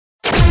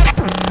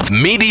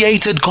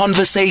Mediated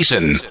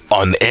Conversation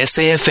on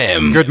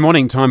SAFM. Good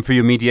morning. Time for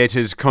your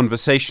Mediated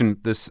Conversation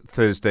this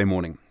Thursday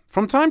morning.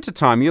 From time to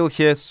time, you'll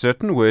hear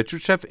certain words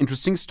which have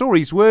interesting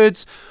stories,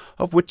 words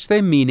of which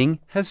their meaning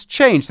has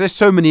changed. There's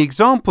so many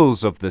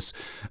examples of this.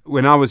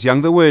 When I was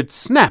young, the word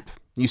snap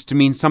used to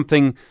mean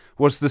something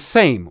was the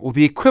same or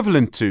the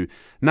equivalent to.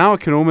 Now it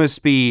can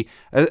almost be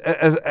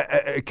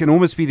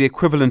the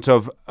equivalent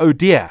of oh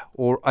dear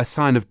or a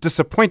sign of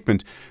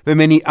disappointment. There are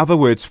many other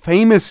words.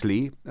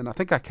 Famously, and I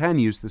think I can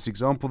use this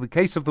example, the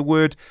case of the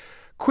word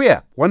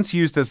queer, once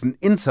used as an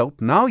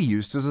insult, now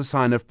used as a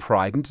sign of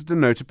pride and to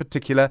denote a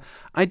particular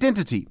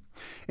identity.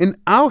 In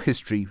our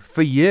history,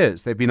 for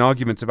years, there have been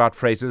arguments about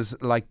phrases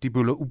like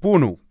dibula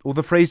ubunu or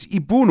the phrase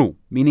ibunu,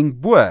 meaning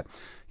boer.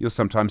 You'll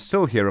sometimes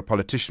still hear a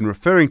politician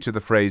referring to the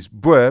phrase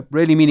boer,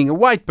 really meaning a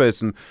white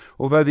person,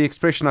 although the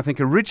expression I think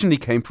originally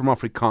came from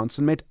Afrikaans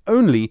and meant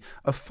only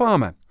a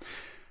farmer.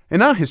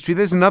 In our history,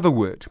 there's another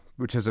word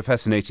which has a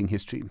fascinating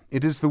history.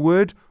 It is the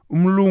word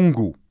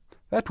umlungu.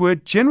 That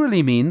word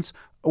generally means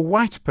a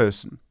white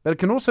person, but it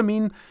can also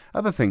mean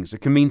other things.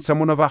 It can mean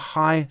someone of a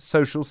high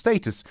social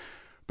status,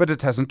 but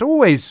it hasn't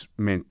always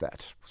meant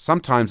that.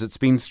 Sometimes it's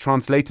been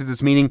translated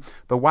as meaning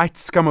the white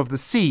scum of the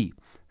sea.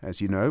 As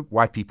you know,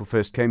 white people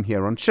first came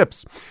here on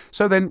ships.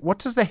 So then, what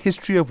does the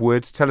history of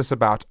words tell us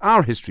about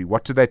our history?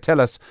 What do they tell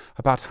us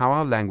about how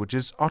our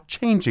languages are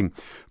changing?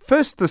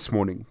 First this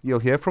morning, you'll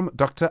hear from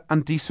Dr.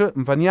 Andiswa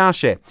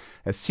Mvanyashe,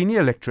 a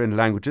senior lecturer in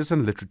languages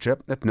and literature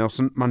at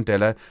Nelson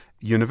Mandela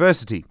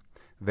University.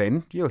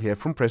 Then you'll hear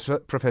from Professor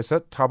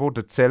Thabo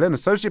Ditsele, an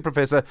associate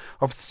professor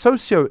of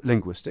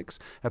Sociolinguistics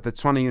at the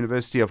Tshwane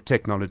University of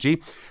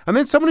Technology, and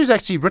then someone who's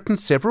actually written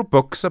several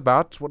books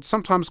about what's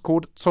sometimes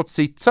called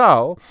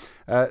Tsotsitaal.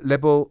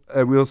 Lebo,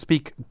 we'll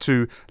speak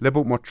to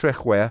Lebo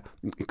Motshegoa,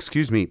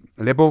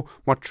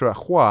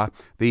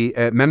 the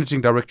managing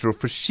director of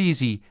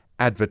Foshizi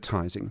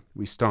Advertising.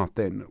 We start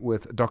then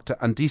with Dr.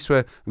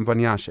 Andiswa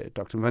Mvanyashe.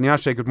 Dr.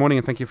 Mvanyashe, good morning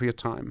and thank you for your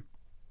time.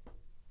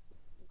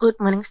 Good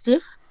morning,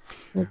 Steve.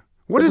 Yes.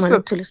 What is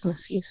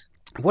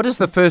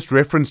the first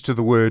reference to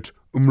the word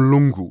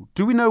umlungu?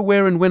 Do we know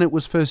where and when it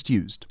was first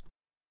used?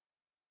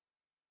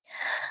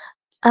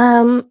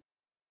 I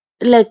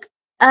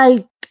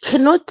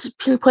cannot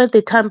pinpoint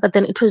the time, but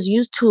then it was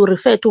used to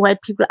refer to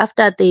white people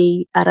after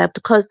they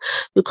arrived,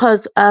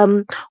 because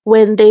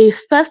when they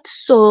first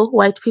saw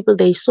white people,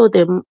 they saw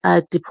them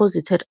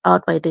deposited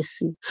out by the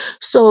sea.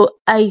 So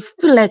I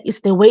feel like it's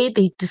the way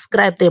they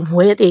describe them,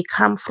 where they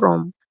come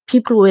from.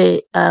 People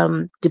were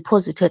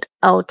deposited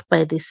out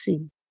by the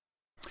sea.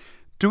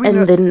 Do we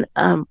know? Then,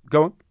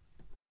 go on.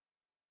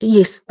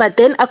 Yes, but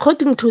then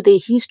according to the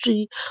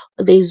history,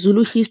 the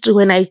Zulu history,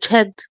 when I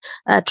checked,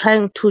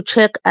 trying to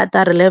check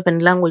other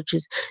relevant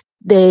languages,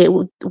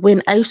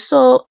 when I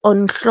saw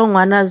on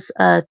Hlongwana's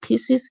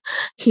thesis,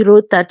 he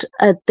wrote that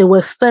they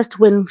were first,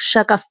 when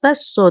Shaka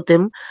first saw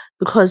them,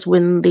 because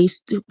when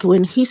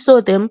he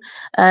saw them,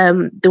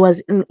 there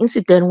was an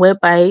incident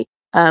whereby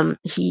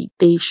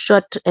they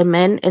shot a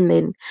man and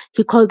then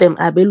he called them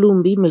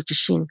abelumbi,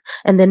 magician.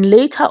 And then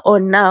later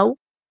on now,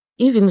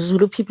 even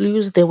Zulu people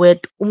use the word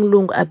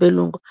umlungu,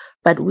 abelungu,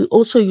 but we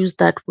also use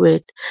that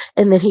word.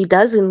 And then he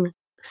doesn't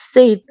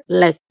say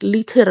like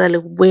literally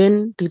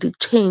when did it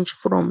change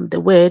from the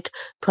word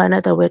to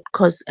another word,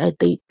 because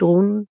they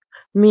don't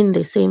mean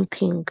the same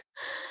thing.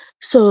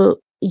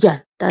 So yeah,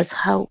 that's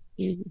how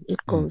it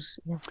goes.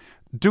 Yeah.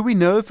 Do we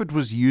know if it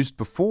was used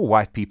before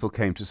white people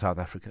came to South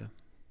Africa?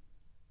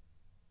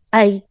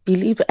 I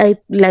believe,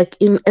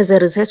 as a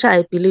researcher,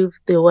 I believe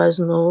there was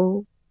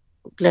no,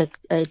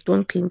 I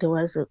don't think there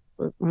was a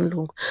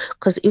umlungu,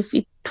 because if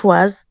it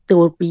was, there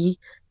would be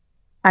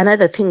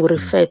another thing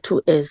referred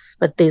to as,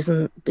 but there's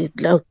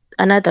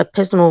another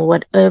person or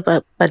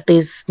whatever, but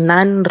there's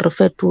none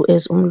referred to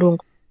as umlungu,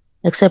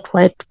 except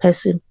white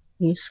person,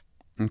 yes.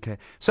 Okay.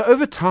 So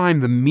over time,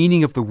 the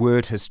meaning of the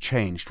word has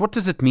changed. What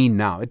does it mean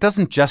now? It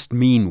doesn't just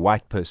mean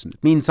white person.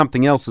 It means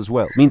something else as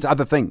well. It means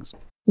other things.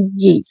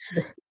 Yes.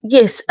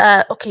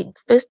 Okay.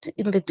 First,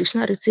 in the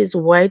dictionary, it says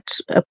white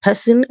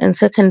person, and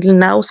secondly,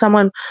 now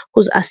someone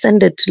who's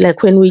ascended.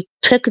 Like when we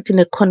check it in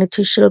a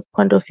connotational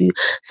point of view,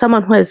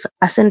 someone who has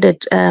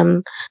ascended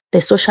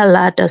the social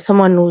ladder,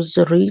 someone who's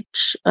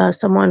rich,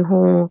 someone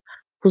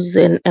who's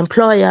an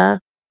employer,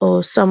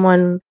 or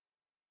someone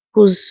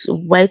who's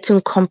white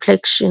in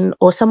complexion,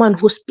 or someone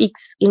who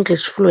speaks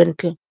English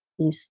fluently.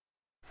 Yes.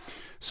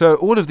 So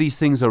all of these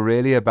things are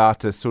really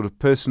about a sort of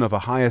person of a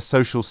higher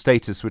social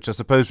status, which I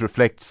suppose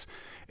reflects,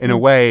 in a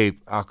way,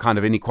 our kind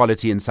of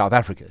inequality in South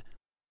Africa.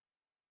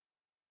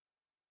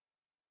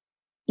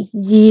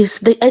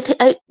 Yes,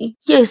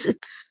 yes.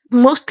 It's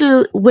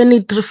mostly when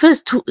it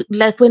refers to,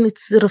 when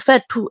it's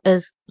referred to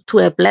as to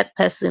a black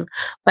person,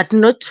 but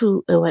not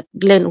to a white.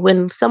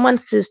 When someone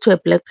says to a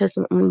black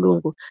person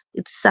umlungu,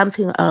 it's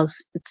something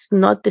else. It's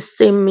not the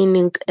same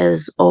meaning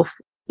as of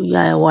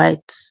a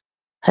white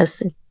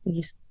person.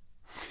 Yes.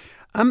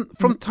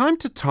 From time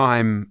to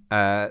time,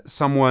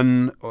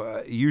 someone,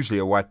 usually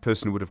a white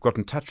person, would have got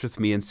in touch with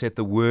me and said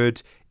the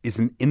word is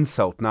an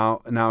insult.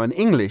 Now in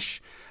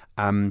English,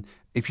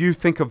 if you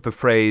think of the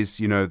phrase,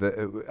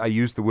 I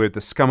use the word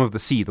the scum of the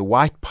sea, the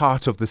white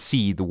part of the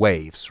sea, the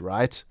waves,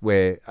 right?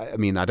 Where, I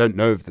mean, I don't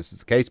know if this is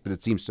the case, but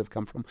it seems to have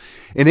come from.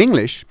 In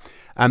English,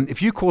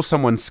 if you call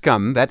someone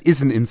scum, that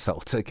is an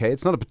insult, okay?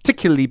 It's not a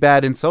particularly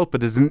bad insult,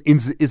 but is an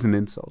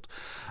insult.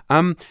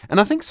 And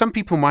I think some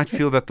people might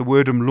feel that the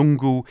word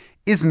umlungu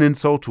is an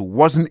insult or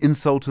was an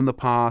insult in the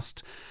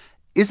past.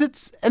 Is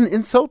it an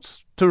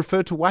insult to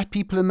refer to white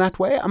people in that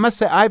way? I must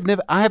say I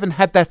haven't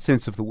had that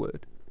sense of the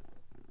word.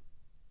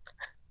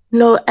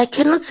 No, I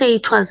cannot say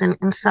it was an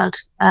insult.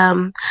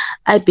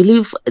 I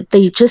believe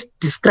they just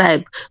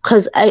describe,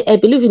 because I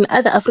believe in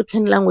other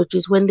African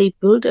languages, when they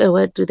build a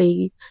word,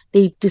 they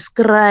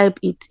describe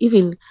it,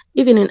 even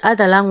in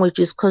other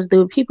languages, because there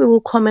were people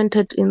who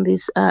commented in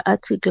this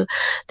article.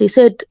 They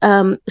said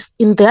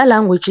in their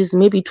languages,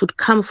 maybe it would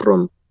come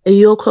from a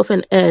yolk of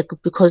an egg,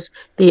 because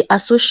they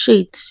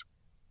associate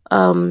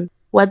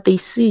what they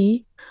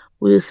see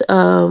with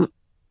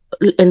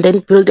and then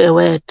build a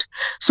word.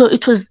 So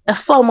it was a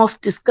form of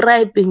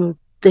describing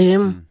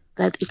them,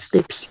 that it's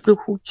the people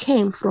who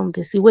came from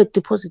the sea, were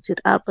deposited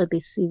up at the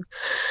sea.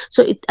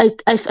 So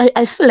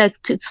I feel like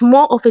it's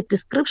more of a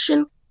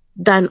description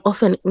than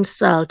of an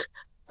insult.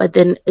 But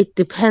then it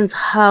depends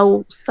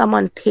how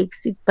someone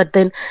takes it. But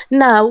then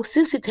now,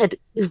 since it had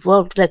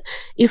evolved,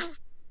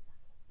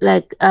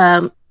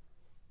 no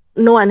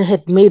one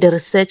had made a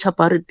research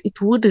about it,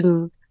 it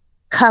wouldn't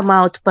come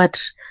out.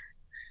 But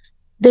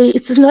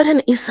it's not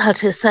an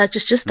insult as such.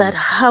 It's just that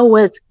how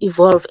words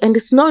evolve, and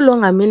it's no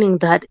longer meaning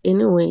that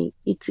anyway.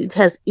 It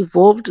has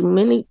evolved.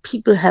 Many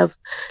people have,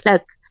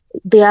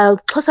 there are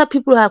Xhosa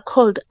people who are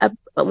called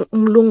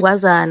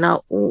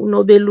umlungwazana,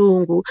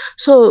 unobelungu.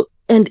 So,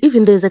 and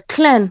even there's a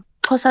clan,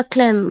 Xhosa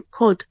clan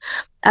called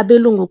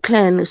Abelungu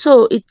clan.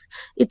 So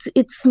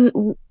it's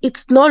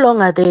no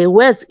longer there.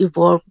 Words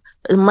evolve.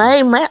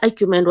 My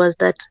argument was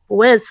that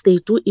words, they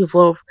do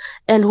evolve,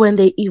 and when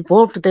they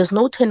evolved, there's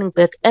no turning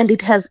back, and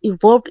it has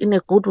evolved in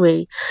a good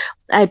way.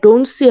 I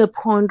don't see a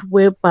point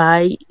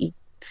whereby it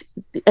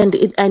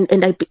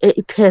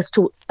has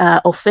to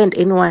offend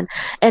anyone.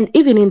 And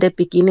even in the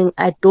beginning,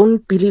 I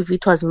don't believe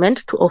it was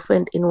meant to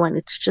offend anyone.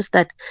 It's just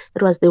that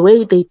it was the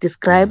way they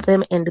described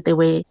them, and they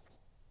were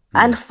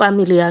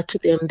unfamiliar to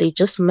them. They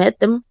just met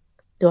them.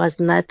 There was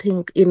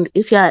nothing in.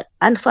 If you are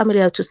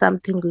unfamiliar to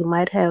something, you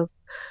might have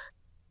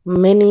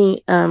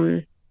many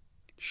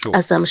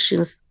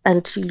assumptions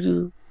until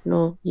you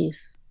know.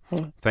 Yes.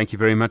 Thank you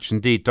very much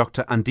indeed.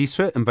 Dr.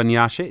 Andiswa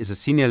Mvanyashe is a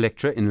senior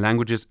lecturer in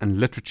languages and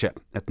literature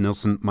at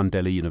Nelson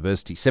Mandela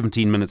University.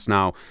 17 minutes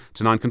now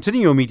to 9.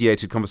 Continuing your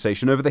mediated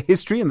conversation over the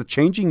history and the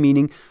changing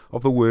meaning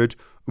of the word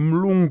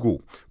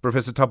umlungu.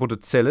 Professor Thabo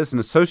Ditsele is an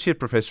associate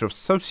professor of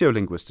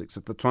sociolinguistics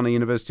at the Tshwane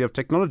University of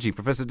Technology.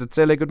 Professor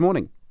Ditsele, good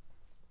morning.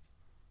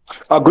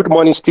 Good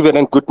morning, Stephen,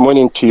 and good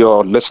morning to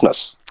your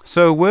listeners.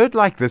 So a word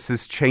like this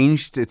has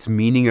changed its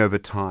meaning over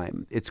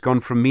time. It's gone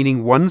from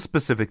meaning one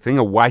specific thing,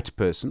 a white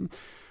person,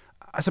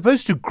 I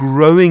suppose, to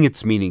growing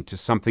its meaning to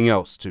something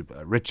else, to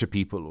richer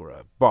people or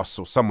a boss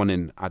or someone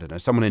in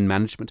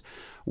management.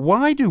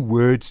 Why do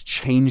words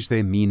change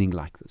their meaning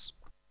like this?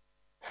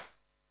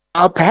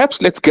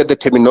 Perhaps let's get the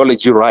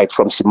terminology right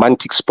from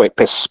semantics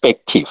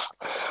perspective.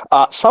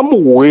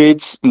 Some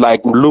words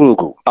like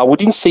mlungu, I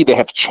wouldn't say they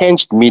have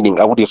changed meaning.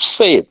 I would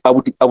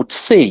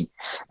say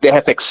they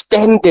have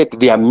extended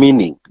their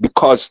meaning,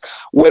 because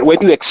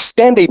when you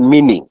extend a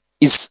meaning,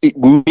 it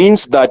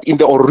means that in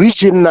the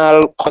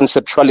original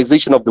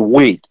conceptualization of the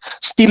word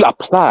still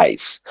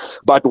applies.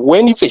 But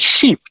when it's a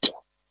shift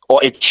or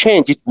a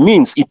change, it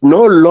means it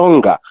no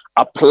longer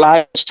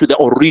applies to the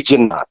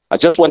original. I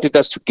just wanted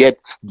us to get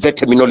the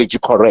terminology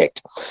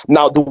correct.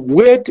 Now, the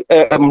word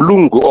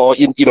mlungu, or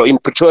in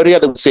Pretoria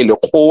they would say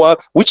lekoa,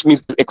 which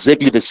means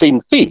exactly the same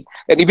thing.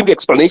 And even the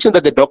explanation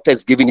that the doctor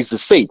has given is the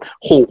same.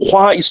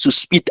 Hoa is to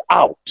spit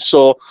out.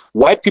 So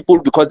white people,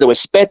 because they were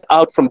spat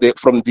out from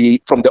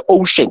the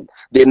ocean,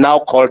 they're now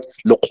called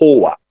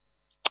lekoa.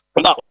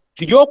 Now,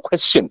 to your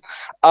question,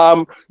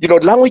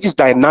 language is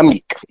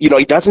dynamic.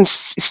 It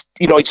doesn't,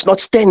 it's not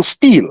stand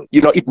still.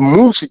 It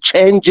moves, it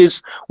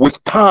changes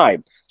with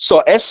time.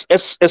 So as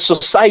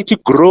society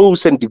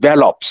grows and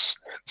develops,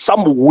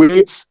 some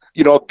words,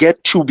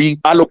 get to be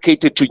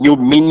allocated to new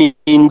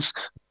meanings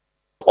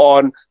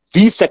on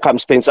these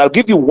circumstances. I'll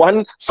give you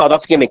one South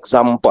African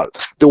example.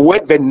 The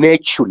word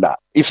vernacular.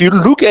 If you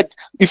look at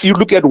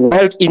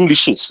world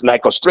Englishes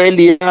like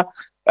Australia,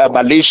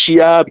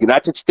 Malaysia,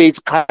 United States,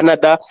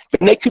 Canada,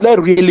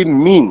 vernacular really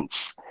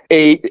means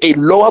a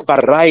lower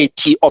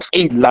variety of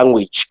a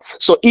language.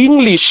 So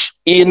English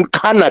in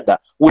Canada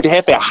would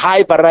have a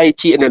high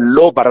variety and a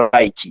low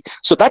variety.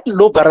 So that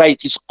low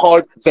variety is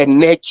called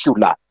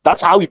vernacular.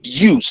 That's how it's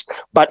used.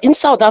 But in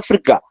South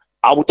Africa,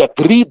 I would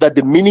agree that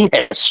the meaning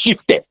has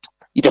shifted.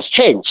 It has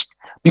changed.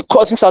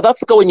 Because in South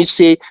Africa, when you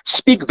say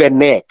speak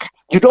vernac,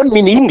 you don't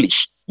mean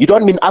English. You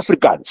don't mean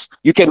Afrikaans.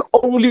 You can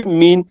only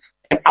mean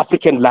an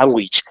African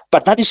language,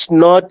 but that is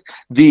not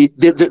the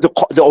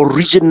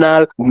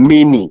original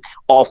meaning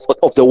of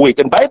the word.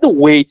 And by the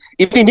way,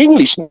 even in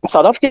English, in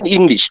South African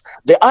English,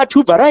 there are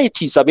two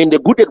varieties. I mean, a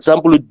good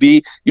example would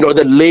be,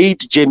 the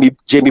late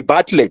Jamie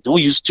Bartlett, who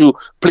used to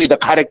play the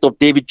character of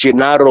David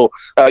Gennaro,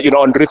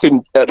 on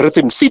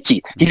Rhythm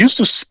City. He used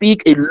to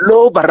speak a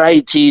low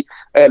variety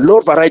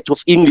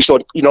of English, or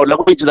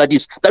language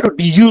that would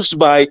be used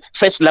by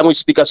first language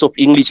speakers of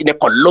English in a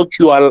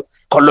colloquial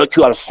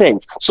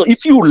sense. So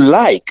if you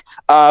like,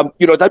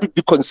 that would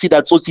be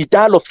considered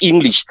Societal of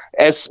English,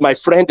 as my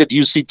friend at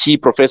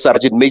UCT, Professor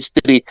Arjun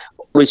Maistri,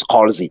 always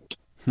calls it.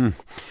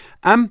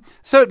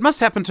 So it must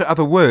happen to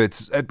other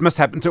words. It must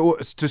happen to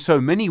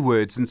so many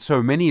words in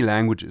so many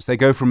languages. They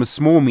go from a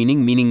small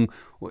meaning,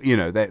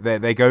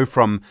 they go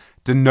from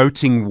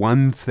denoting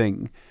one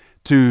thing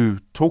to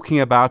talking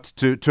about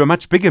to a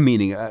much bigger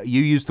meaning.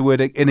 You use the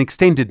word an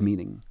extended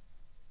meaning.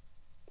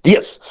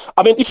 Yes.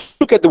 I mean, if you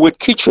look at the word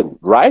kitchen,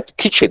 right?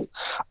 Kitchen.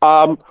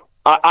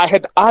 I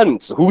had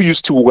aunts who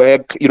used to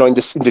work, in the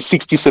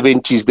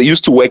 60s, 70s, they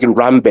used to work in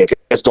Randburg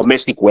as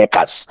domestic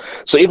workers.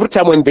 So every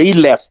time when they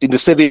left in the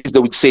 70s, they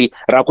would say,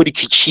 Rakudi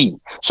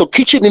kitchen. So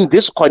kitchen in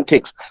this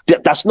context,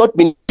 that does not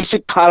mean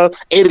physical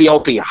area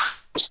of a house.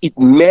 It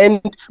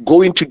meant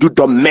going to do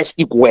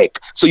domestic work.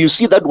 So you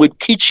see that word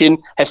kitchen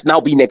has now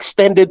been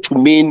extended to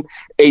mean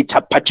a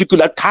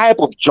particular type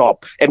of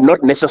job and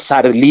not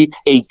necessarily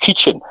a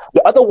kitchen.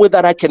 The other word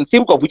that I can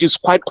think of, which is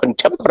quite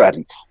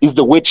contemporary, is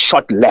the word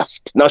short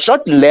left. Now,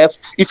 short left,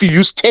 if you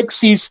use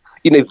taxis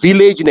in a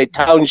village, in a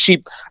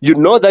township, you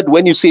know that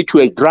when you say to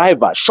a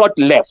driver, short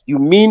left, you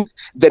mean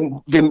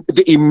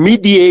the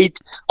immediate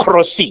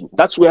crossing.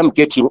 That's where I'm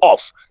getting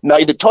off. Now,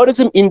 in the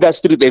tourism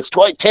industry, they've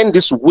turned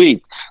this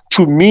word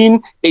to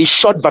mean a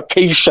short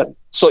vacation.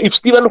 So if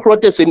Stephen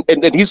Grotes and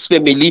his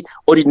family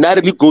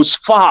ordinarily goes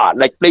far,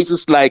 like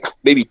places like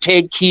maybe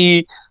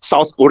Turkey,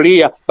 South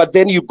Korea, but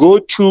then you go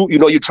to,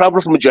 you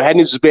travel from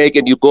Johannesburg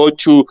and you go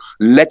to,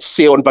 let's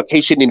say, on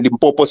vacation in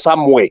Limpopo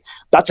somewhere,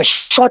 that's a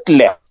short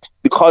left.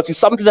 Because it's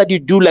something that you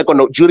do like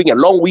during a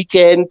long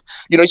weekend.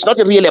 It's not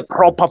really a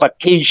proper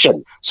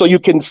vacation. So you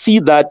can see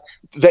that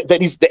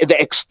is the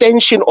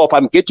extension of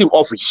I'm getting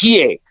off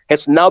here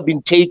has now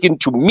been taken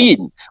to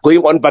mean going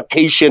on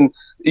vacation,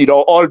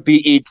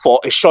 albeit for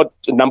a short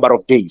number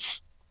of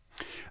days.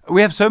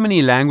 We have so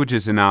many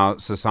languages in our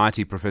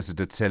society, Professor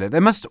Ditsele. They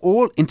must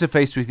all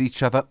interface with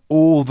each other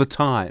all the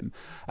time.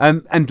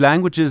 And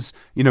languages,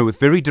 with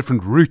very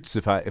different roots,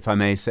 if I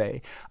may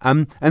say.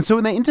 And so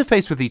when they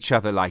interface with each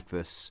other like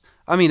this,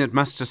 I mean, it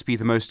must just be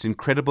the most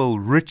incredible,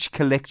 rich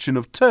collection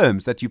of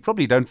terms that you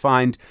probably don't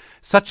find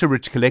such a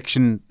rich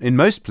collection in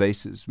most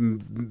places,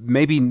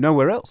 maybe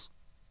nowhere else.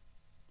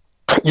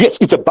 Yes,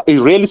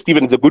 really,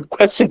 Stephen, it's a good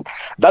question.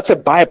 That's a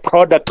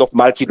byproduct of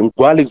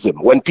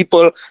multilingualism. When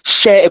people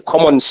share a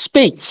common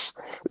space,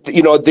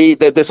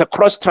 there's a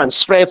cross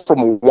transfer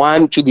from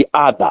one to the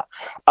other.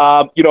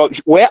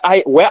 Where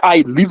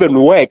I live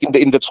and work in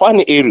the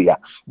Tshwane area,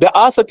 there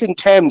are certain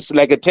terms,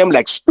 like a term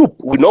like stoop.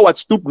 We know what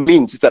stoop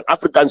means. It's an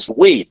Afrikaans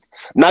word.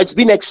 Now it's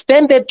been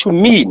extended to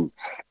mean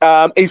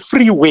a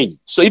freeway.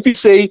 So if you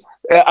say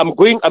I'm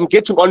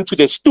getting onto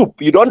the stoop,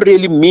 you don't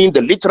really mean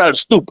the literal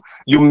stoop.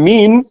 You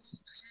mean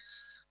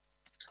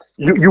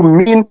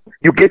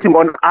you're getting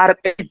on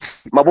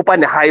R8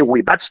 Mabopane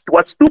Highway. That's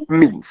what stoop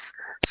means.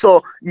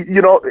 So,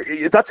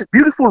 that's a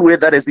beautiful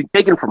word that has been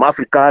taken from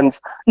Afrikaans.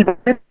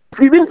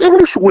 Even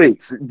English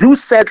words do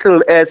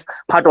settle as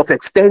part of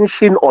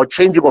extension or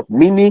changing of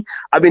meaning.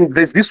 I mean,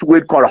 there's this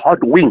word called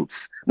hot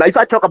wings. Now, if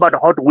I talk about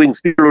hot wings,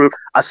 people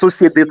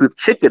associate it with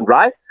chicken,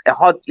 right? A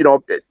hot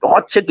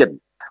chicken.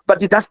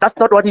 But that's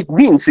not what it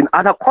means in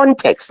other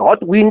contexts.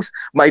 Hot wings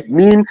might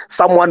mean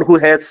someone who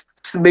has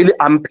smelly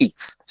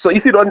armpits. So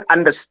if you don't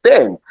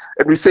understand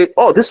and we say,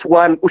 oh, this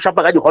one,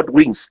 Ushapagadi hot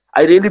wings,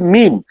 I really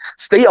mean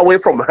stay away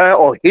from her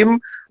or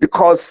him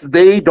because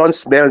they don't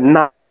smell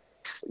nice.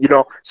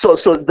 So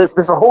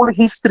there's a whole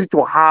history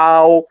to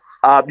how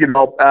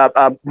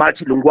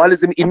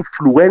multilingualism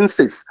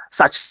influences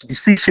such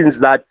decisions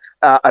that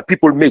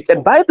people make.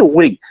 And by the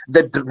way,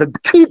 the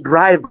key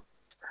driver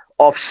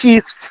of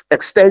shifts,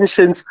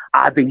 extensions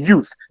are the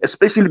youth,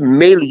 especially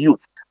male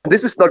youth.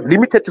 This is not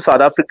limited to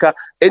South Africa.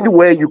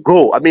 Anywhere you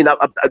go, I mean,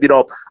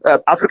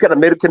 African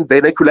American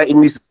vernacular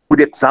English is a good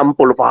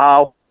example of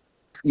how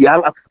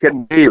young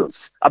African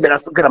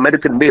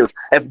American males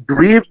have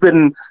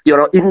driven,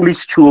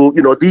 English to,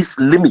 these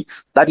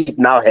limits that it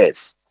now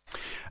has.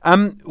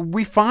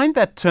 We find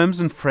that terms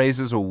and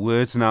phrases or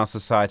words in our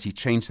society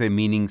change their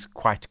meanings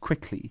quite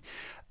quickly.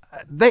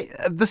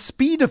 The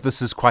speed of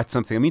this is quite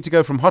something. I mean, to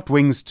go from hot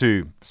wings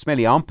to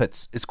smelly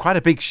armpits is quite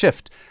a big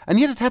shift, and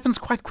yet it happens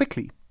quite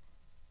quickly.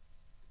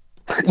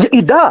 Yeah,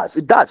 it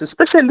does,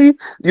 especially,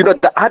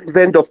 the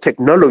advent of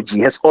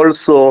technology has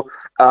also,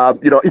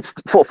 it's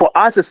for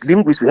us as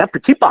linguists, we have to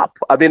keep up.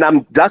 I mean,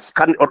 I'm just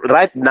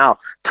right now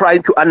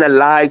trying to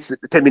analyze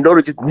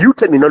new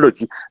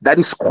terminology that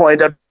is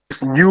coined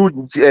as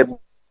new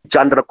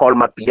genre called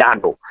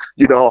Mapiano.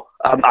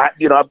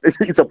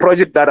 It's a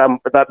project that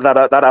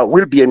I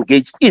will be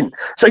engaged in.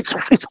 So it's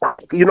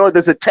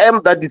there's a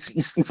term that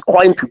it's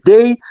coined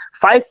today.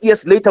 5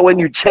 years later, when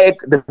you check,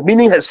 the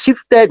meaning has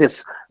shifted,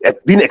 has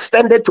been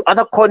extended to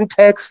other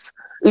contexts.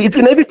 It's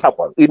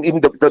inevitable in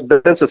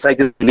the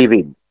society we live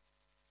in.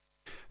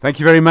 Thank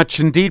you very much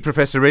indeed,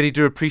 Professor. Really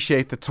do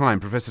appreciate the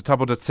time. Professor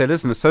Thabo Ditsele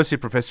is an Associate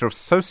Professor of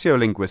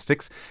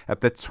Sociolinguistics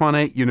at the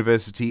Tshwane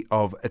University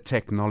of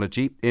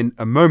Technology. In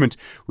a moment,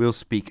 we'll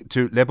speak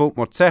to Lebo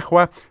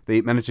Motshegoa,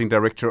 the Managing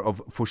Director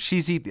of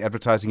Foshizi, the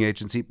advertising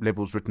agency.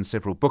 Lebo's written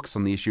several books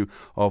on the issue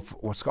of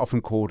what's often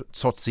called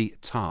tsotsi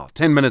taal.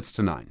 10 minutes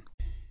to 9.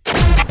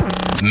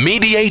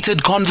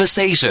 Mediated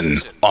Conversation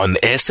on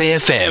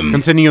SAFM.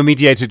 Continue your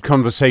mediated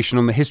conversation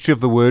on the history of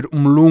the word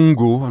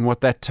umlungu and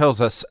what that tells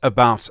us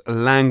about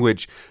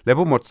language.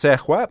 Lebo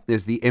Motshegoa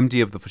is the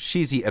MD of the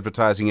Foshizi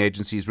advertising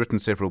agency. He's written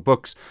several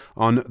books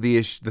on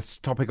this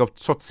topic of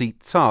tsotsi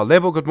taal.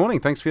 Lebo, good morning.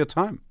 Thanks for your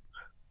time.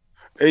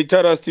 Hey,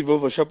 Tara, Steve,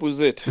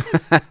 Shapuzet.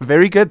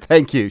 Very good,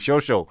 thank you. Sure.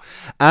 So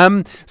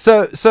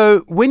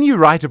when you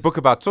write a book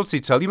about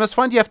tsotsi taal, you must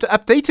find you have to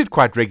update it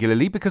quite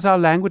regularly because our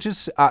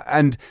languages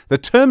and the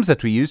terms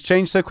that we use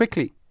change so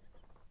quickly.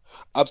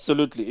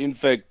 Absolutely. In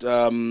fact,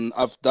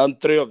 I've done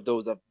 3 of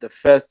those. The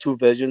first 2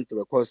 versions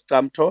were called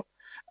Stamto,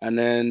 and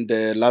then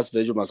the last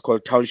version was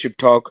called Township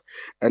Talk.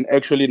 And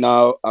actually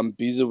now I'm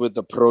busy with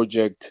the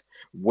project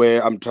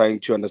where I'm trying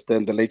to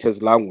understand the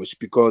latest language,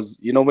 because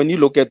when you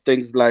look at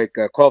things like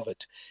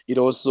COVID, it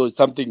also is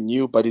something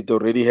new, but it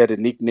already had a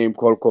nickname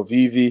called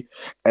Covivi.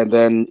 And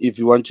then if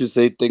you want to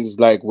say things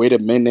like wait a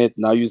minute,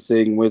 now you're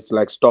saying words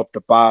like stop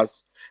the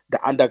bus.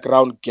 The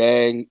underground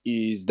gang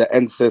is the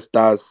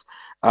ancestors.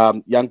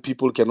 Young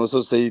people can also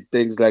say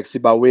things like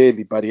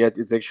Sibaweli, but yet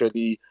it's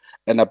actually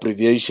an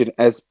abbreviation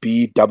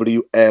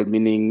SBWL,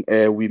 meaning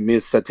we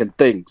miss certain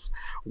things.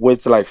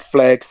 Words like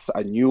flex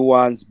are new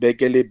ones,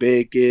 bekele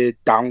beke,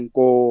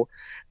 danko,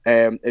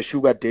 a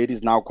sugar daddy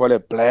is now called a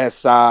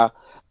blesser.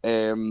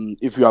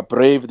 If you are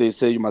brave, they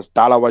say you must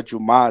dollar what you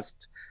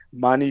must.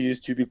 Money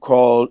used to be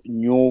called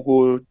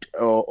nyugu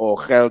or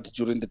geld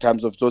during the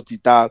times of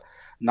tsotsi taal.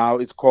 Now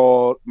it's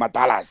called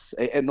madalas,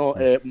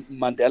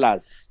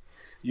 Mandelas.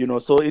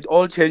 So it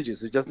all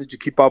changes. You just need to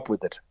keep up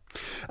with it.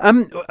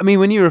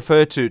 When you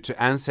refer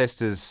to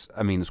ancestors,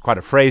 it's quite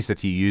a phrase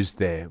that you used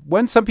there.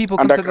 When some people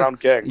underground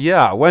gang.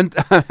 Yeah,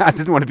 I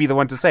didn't want to be the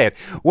one to say it.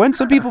 When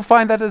some people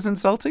find that as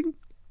insulting?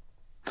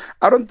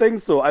 I don't think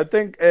so. I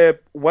think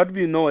what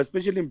we know,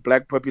 especially in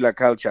Black popular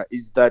culture,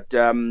 is that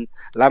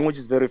language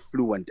is very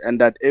fluent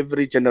and that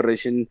every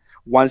generation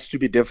wants to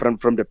be different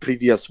from the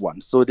previous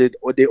one. So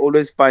they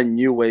always find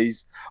new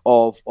ways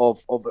of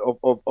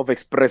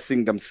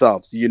expressing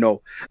themselves,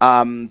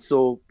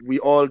 So we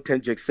all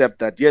tend to accept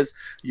that. Yes,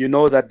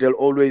 that they'll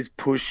always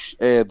push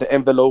the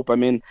envelope.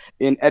 In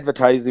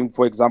advertising,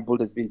 for example,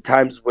 there's been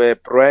times where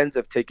brands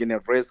have taken a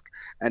risk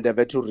and they've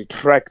had to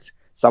retract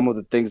some of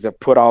the things they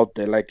put out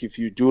there. Like if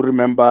you do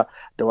remember,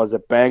 there was a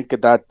bank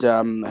that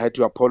had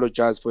to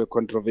apologize for a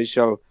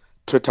controversial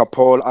Twitter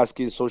poll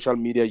asking social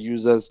media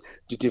users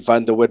to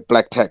define the word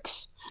black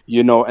tax.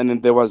 And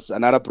then there was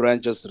another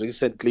brand just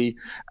recently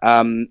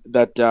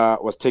that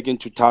was taken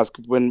to task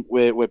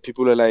where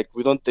people are like,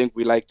 we don't think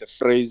we like the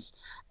phrase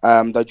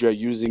that you are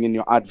using in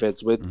your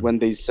adverts when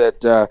they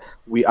said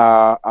we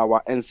are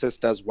our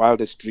ancestors'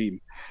 wildest dream.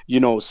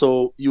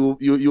 So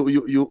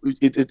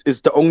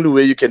it's the only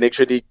way you can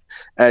actually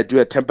do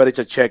a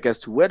temperature check as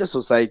to where the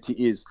society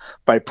is,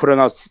 by putting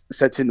out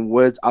certain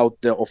words out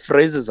there or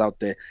phrases out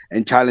there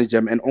and challenge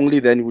them, and only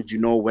then would you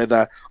know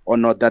whether or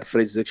not that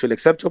phrase is actually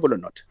acceptable or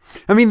not.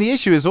 The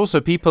issue is also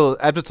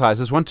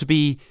advertisers want to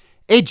be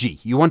edgy.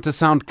 You want to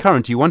sound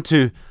current. You want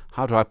to,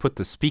 how do I put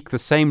this, speak the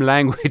same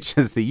language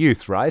as the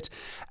youth, right?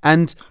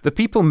 And the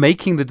people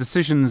making the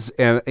decisions,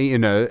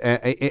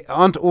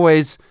 aren't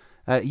always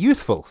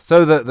youthful.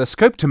 So the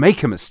scope to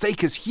make a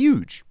mistake is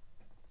huge.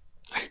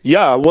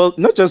 Yeah, well,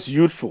 not just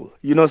youthful.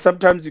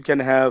 Sometimes you can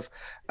have,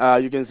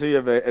 you can say you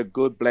have a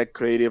good black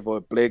creative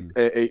or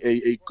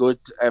a good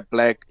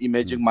black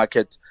emerging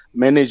market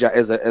manager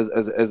as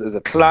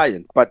a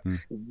client. But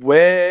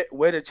where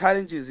the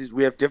challenge is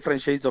we have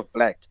different shades of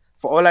black.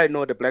 For all I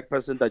know, the black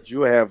person that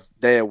you have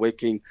there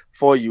working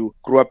for you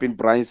grew up in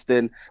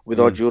Bryanston, with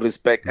all due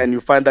respect, and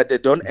you find that they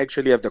don't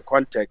actually have the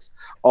context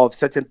of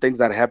certain things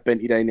that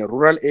happen either in a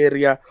rural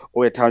area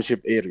or a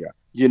township area.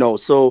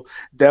 So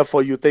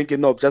therefore you're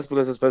thinking, no, just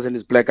because this person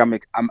is black,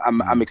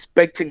 I'm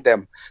expecting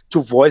them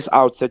to voice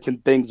out certain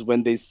things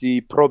when they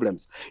see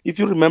problems. If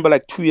you remember,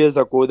 like 2 years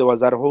ago, there was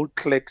that whole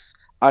Clicks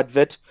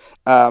advert,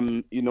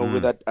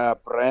 with that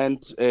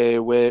brand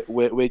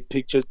where it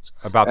pictured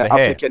about the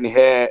African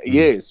hair.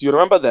 Yes, you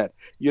remember that,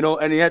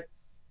 and yet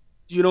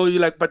you're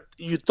like, but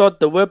you thought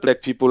there were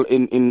black people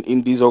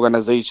in these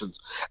organizations.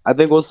 I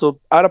think also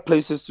other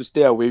places to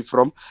stay away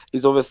from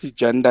is obviously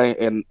gender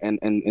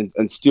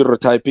and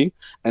stereotyping.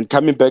 And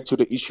coming back to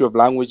the issue of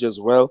language as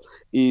well,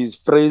 is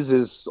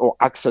phrases or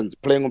accents,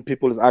 playing on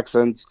people's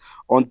accents,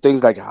 on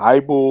things like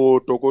haibo,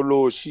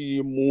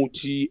 tokoloshi,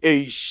 muti,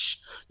 eish.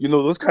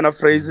 Those kind of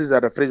phrases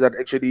are the phrases that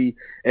actually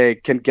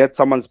can get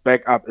someone's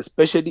back up,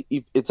 especially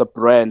if it's a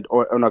brand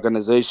or an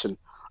organization.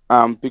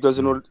 Because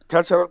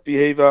cultural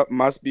behavior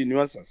must be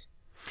nuances.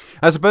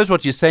 I suppose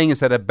what you're saying is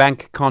that a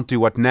bank can't do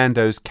what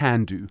Nando's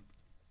can do.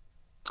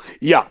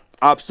 Yeah,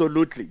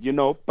 absolutely.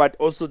 But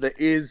also there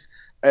is,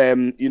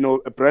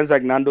 brands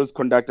like Nando's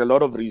conduct a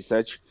lot of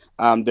research.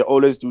 They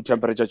always do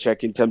temperature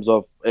check in terms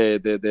of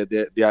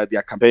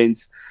their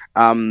campaigns.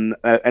 And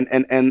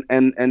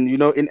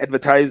in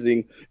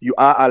advertising, you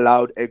are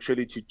allowed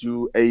actually to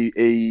do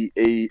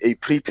a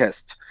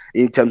pre-test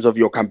in terms of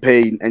your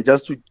campaign, and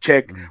just to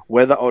check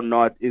whether or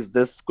not is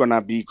this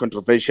gonna be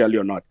controversial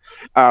or not.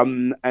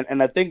 And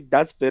I think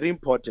that's very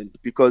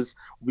important, because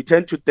we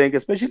tend to think,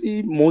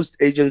 especially most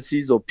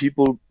agencies or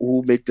people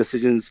who make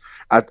decisions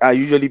are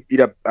usually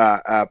either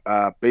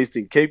based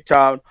in Cape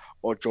Town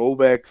or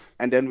Joburg,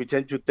 and then we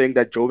tend to think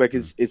that Joburg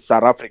is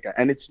South Africa,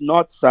 and it's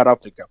not South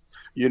Africa.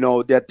 We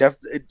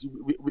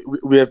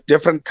have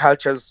different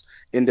cultures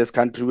in this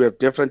country. We have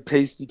different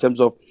tastes in terms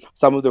of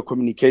some of the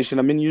communication.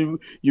 I mean, you've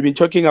been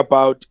talking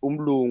about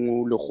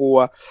umlungu,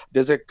 legoa.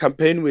 There's a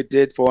campaign we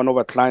did for one of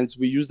our clients.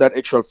 We used that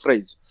actual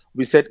phrase.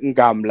 We said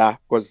ngamla,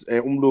 because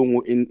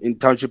umlungu in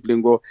township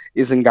lingo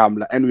is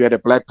ngamla, and we had a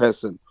black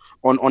person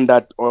on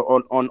that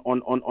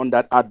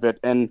advert.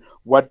 And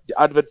what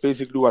the advert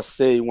basically was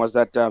saying was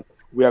that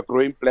we are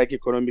growing black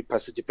economic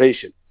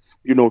participation.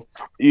 You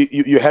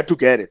had to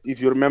get it.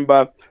 If you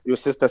remember your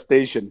sister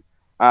station,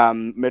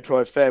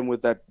 Metro FM,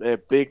 with that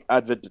big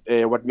advert,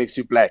 what makes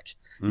you black.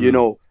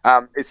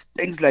 It's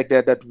things like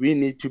that we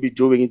need to be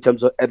doing in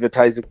terms of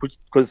advertising,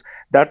 because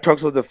that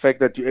talks of the fact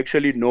that you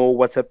actually know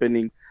what's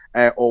happening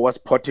or what's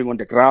potting on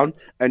the ground,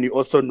 and you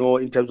also know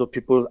in terms of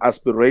people's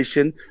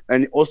aspiration,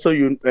 and also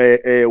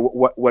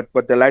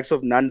what the likes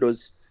of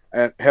Nando's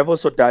have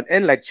also done,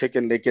 and like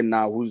Chicken Licken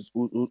now,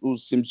 who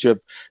seems to have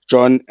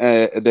joined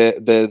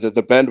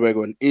the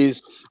bandwagon,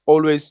 is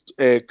always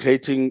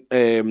creating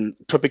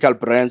topical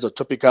brands or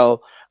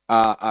topical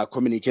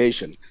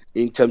communication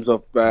in terms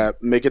of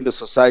making the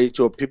society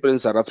or people in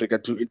South Africa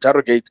to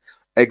interrogate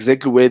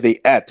exactly where they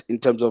at in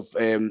terms of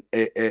a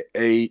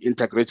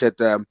integrated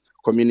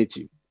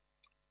community.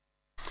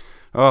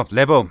 Oh,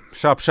 Lebo,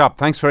 sharp.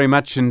 Thanks very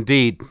much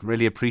indeed.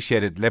 Really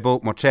appreciate it. Lebo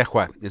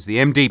Motshegoa is the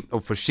MD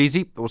of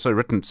Foshizi, also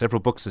written several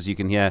books, as you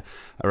can hear,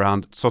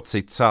 around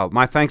Tsotsitaal.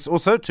 My thanks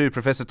also to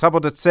Professor Thabo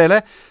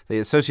Ditsele, the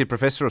Associate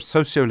Professor of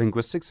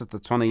Sociolinguistics at the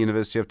Tshwane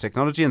University of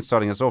Technology, and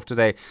starting us off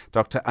today,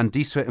 Dr.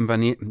 Andiswa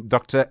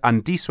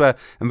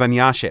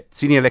Mvanyashe,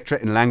 Senior Lecturer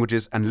in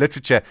Languages and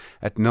Literature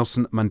at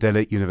Nelson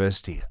Mandela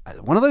University.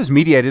 One of those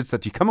mediateds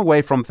that you come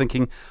away from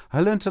thinking, I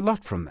learnt a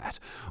lot from that.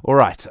 All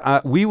right,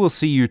 we will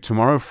see you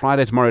tomorrow,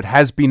 Friday. Tomorrow. It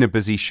has been a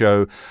busy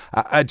show.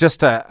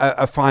 Just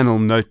a final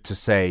note to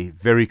say,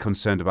 very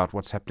concerned about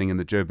what's happening in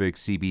the Joburg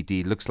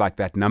CBD. Looks like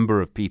that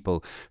number of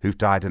people who've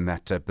died in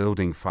that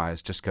building fire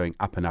is just going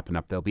up and up and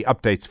up. There'll be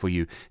updates for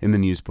you in the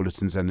news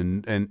bulletins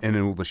and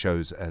in all the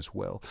shows as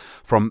well.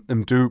 From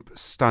Mdu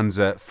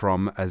Stanza,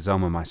 from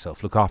Zelma,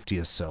 myself, look after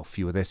yourself.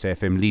 You with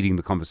SAFM leading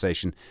the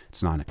conversation.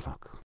 It's 9 o'clock.